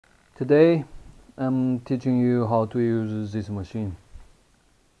Today I'm teaching you how to use this machine.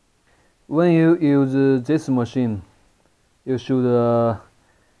 When you use this machine, you should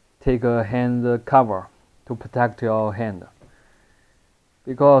take a hand cover to protect your hand,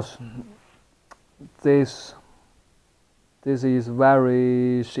 because this is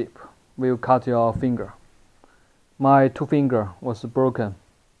very sharp, will cut your finger. My two finger was broken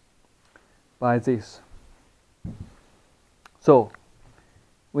by this. So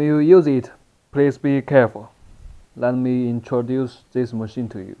when you use it, please be careful. Let me introduce this machine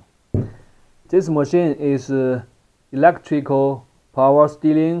to you. This machine is electrical power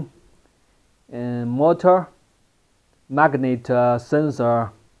steering and motor, magnet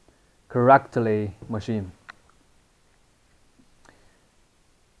sensor correctly machine.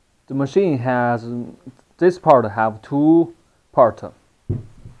 The machine has this part have two parts.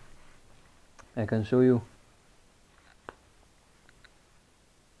 I can show you.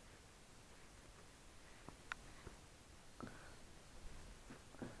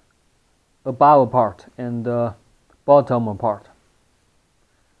 Above part and the bottom part.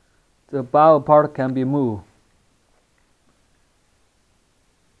 The above part can be moved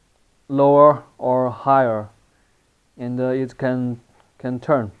lower or higher, and it can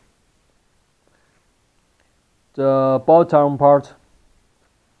turn. The bottom part,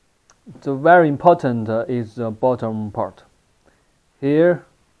 the very important is the bottom part. Here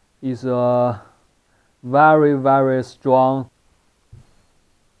is a very strong,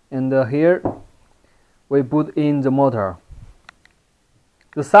 and here we put in the motor.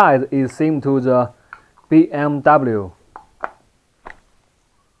 The size is same to the BMW.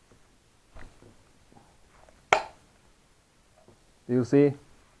 Do you see?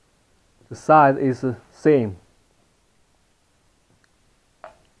 The size is same.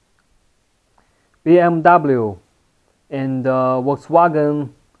 BMW and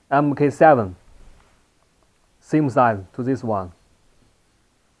Volkswagen MK7, same size to this one.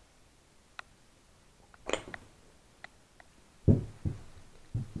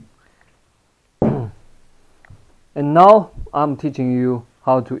 And now I'm teaching you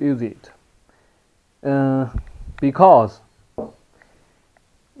how to use it, because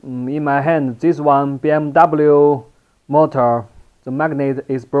in my hand this one BMW motor, the magnet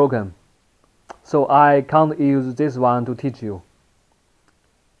is broken, so I can't use this one to teach you.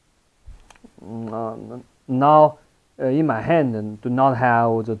 Now in my hand do not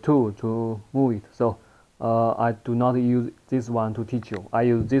have the tool to move it, so I do not use this one to teach you. I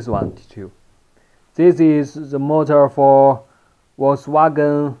use this one to teach you. This is the motor for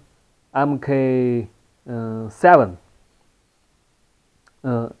Volkswagen MK7.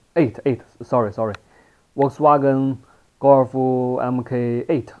 8, sorry. Volkswagen Golf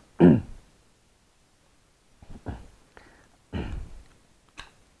MK8.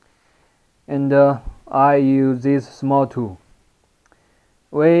 And I use this small tool.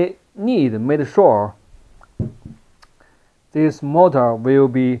 We need to make sure this motor will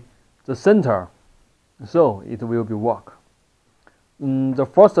be the center, so it will be work. The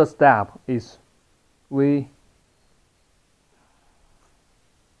first step is we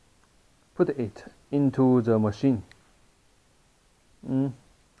put it into the machine.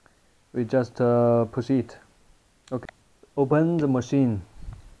 We just push it. Okay. Open the machine.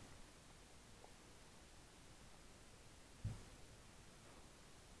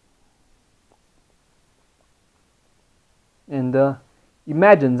 And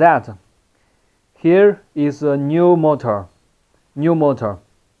imagine that here is a new motor.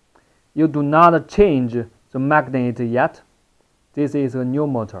 You do not change the magnet yet. This is a new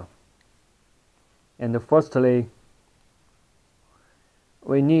motor. And firstly,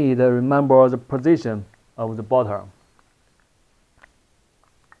 we need to remember the position of the bottom.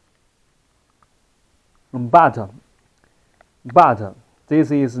 But this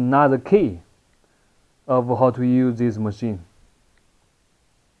is not the key of how to use this machine.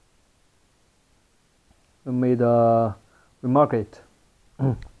 We mark it.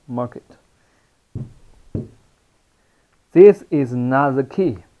 Mark it. This is not the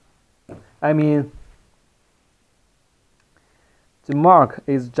key. I mean, the mark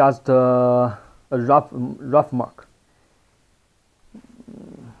is just a rough mark.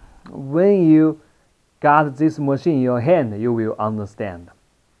 When you got this machine in your hand, you will understand.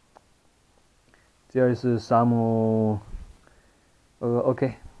 There is some.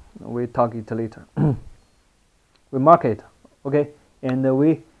 Okay, we talk it later. We mark it, okay, and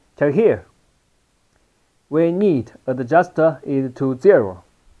we check here. We need adjuster is to 0.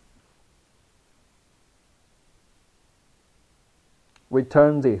 We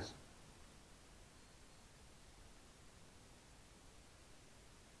turn this.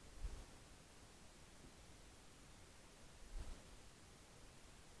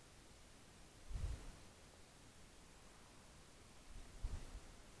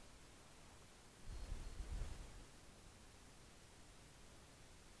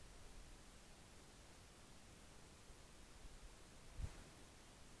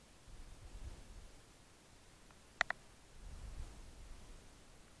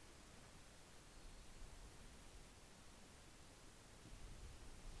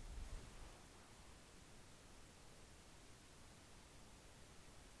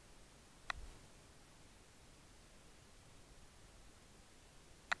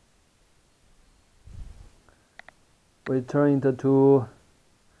 we turn it to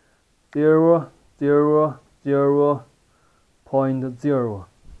 0, 0, 0.0.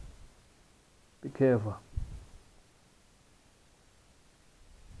 Be careful.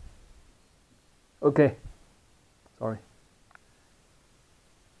 Okay, sorry.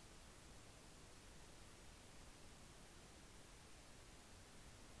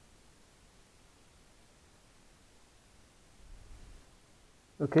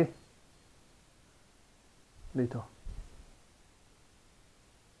 Okay, little.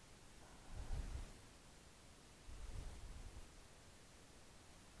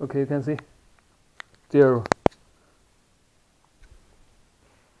 Okay, you can see 0.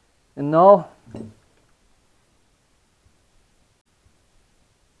 And now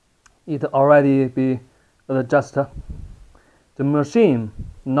it already be adjusted. The machine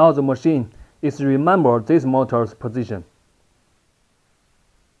is remember this motor's position.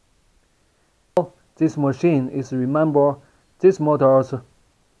 This machine is remember this motor's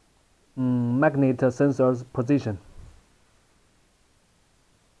magnet sensor's position.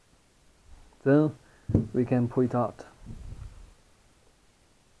 Then we can pull it out.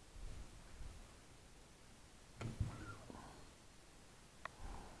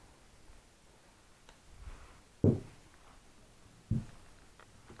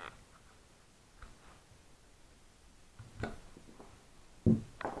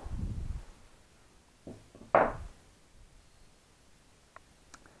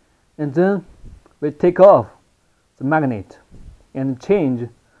 And then we take off the magnet and change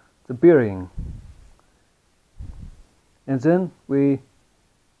the bearing. And then we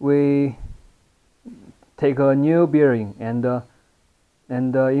take a new bearing and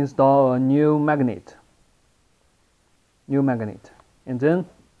install a new magnet. And then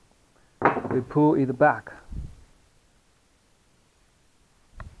we pull it back.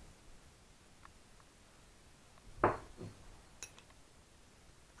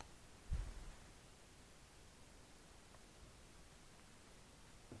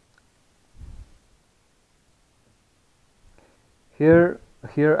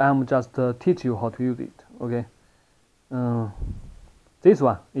 Here I'm just teach you how to use it. Okay. This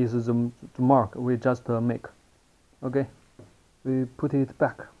one is the mark we just make. Okay. We put it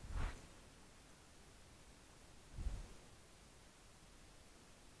back.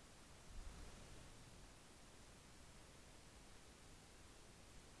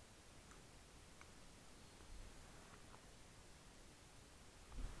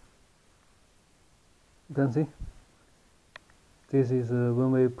 You can see. This is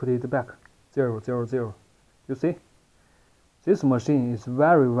when we put it back, 0, 0, 0. You see? This machine is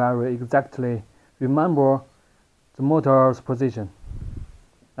very exactly remember the motor's position.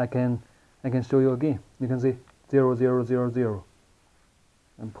 I can show you again. You can see 0, 0, 0, 0.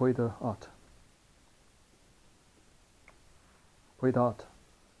 And pull it out. Pull it out.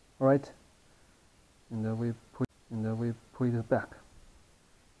 Alright? And then we put it back.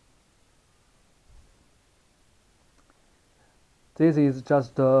 This is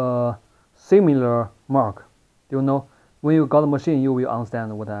just a similar mark. You know, when you got the machine, you will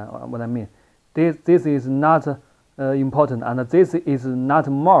understand what I mean. This is not important, and this is not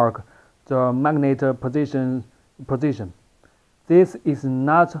mark the magnet position. This is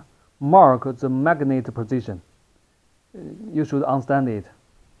not mark the magnet position. You should understand it.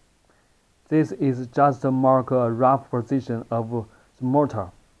 This is just mark a rough position of the motor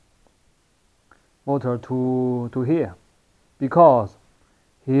to here. Because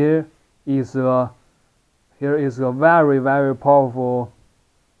here is a very powerful.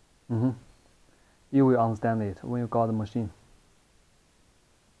 You will understand it when you got the machine.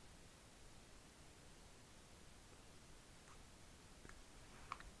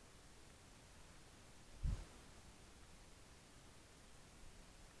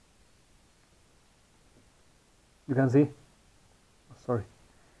 You can see. Sorry,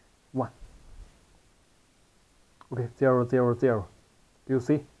 1. Okay, 0, 0, 0. Do you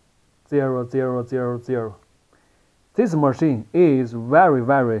see? 0, 0, 0, 0. This machine is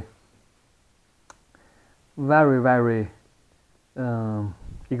very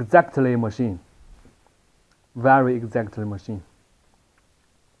exactly machine. Very exactly machine.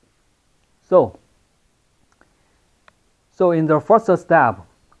 So in the first step,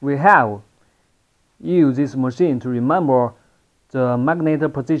 we have used this machine to remember the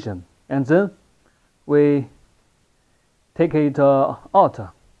magnet position, and then we take it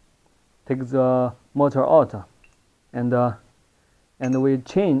out, take the motor out, and we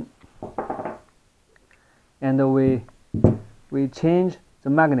change, and we change the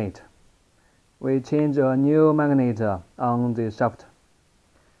magnet. We change a new magnet on the shaft.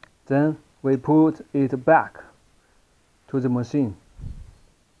 Then we put it back to the machine.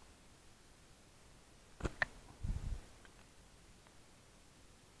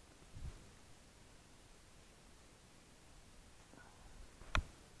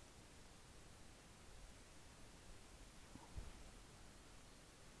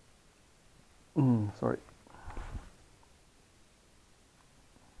 Sorry.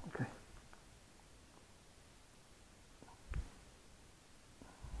 Okay.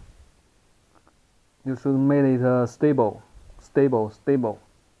 You should make it stable.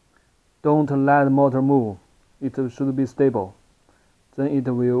 Don't let the motor move. It should be stable. Then it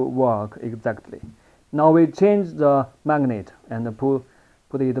will work exactly. Now we change the magnet and put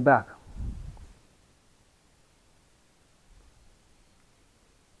it back.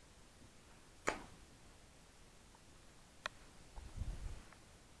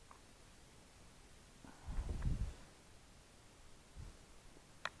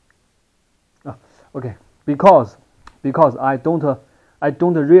 Okay, because I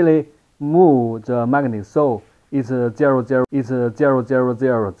don't really move the magnet, so it's 0 0. It's 0 0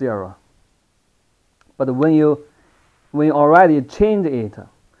 0 0. But when you already change it,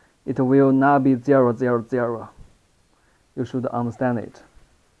 it will not be 0 0 0. You should understand it.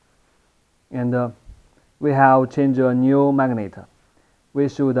 And we have changed a new magnet. We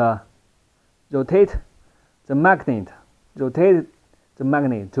should rotate the magnet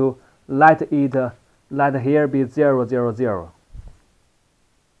to let here be 0 0 0.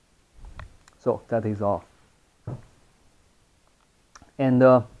 So that is all. And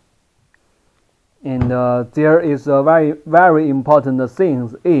there is a very important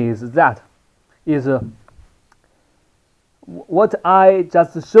thing is what I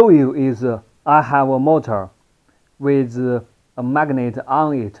just show you is I have a motor with a magnet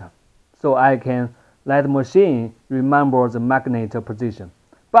on it, so I can let the machine remember the magnet position.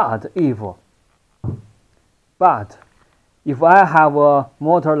 But if I have a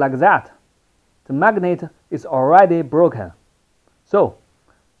motor like that, the magnet is already broken. So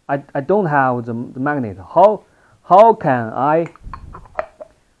I don't have the magnet. How can I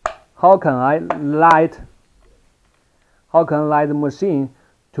light the machine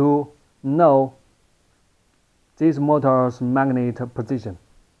to know this motor's magnet position?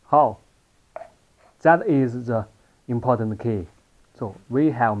 How? That is the important key. So we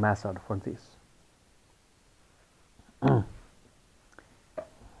have method for this.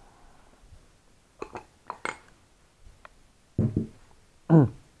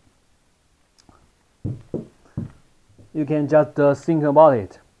 You can just think about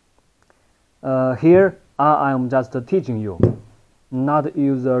it. Here I am just teaching you not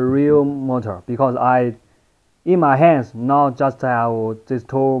use a real motor, because I in my hands now just have this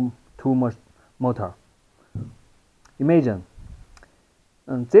two motor. Imagine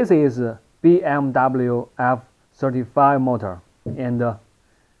this is BMW F35 motor, and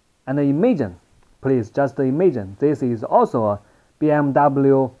imagine, please just imagine, this is also a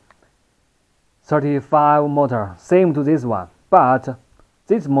BMW 35 motor, same to this one, but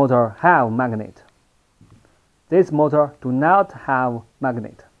this motor have magnet. This motor do not have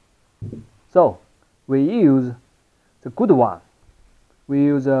magnet. So we use the good one. We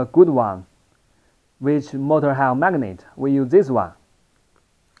use a good one. Which motor have magnet? We use this one.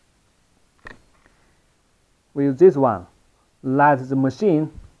 We use this one. Let the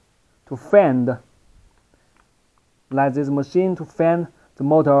machine to find the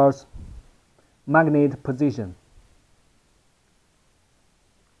motor's magnet position.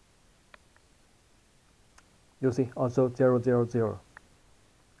 You see, also 0 0 0.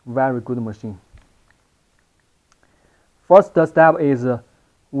 Very good machine. First step is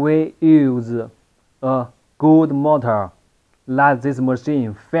we use a good motor. Let this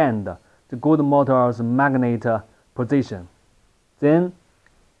machine find the good motor's magnet position. Then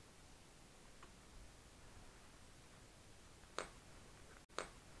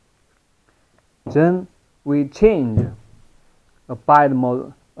we change a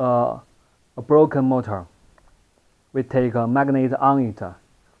broken motor. We take a magnet on it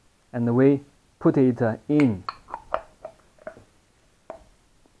and we put it in.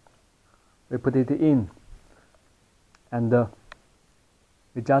 We put it in, and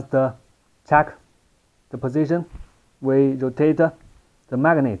we just check the position. We rotate the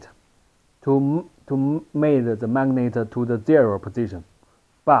magnet to make the magnet to the 0 position,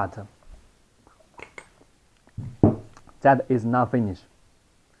 but that is not finished.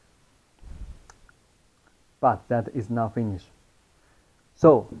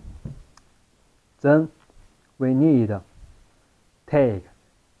 So then we need take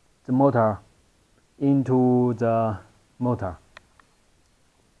the motor into the motor,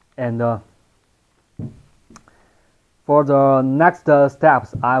 and For the next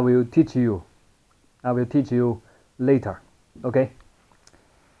steps, I will teach you later. Okay.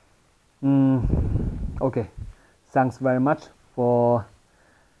 Okay. Thanks very much.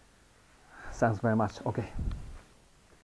 Okay.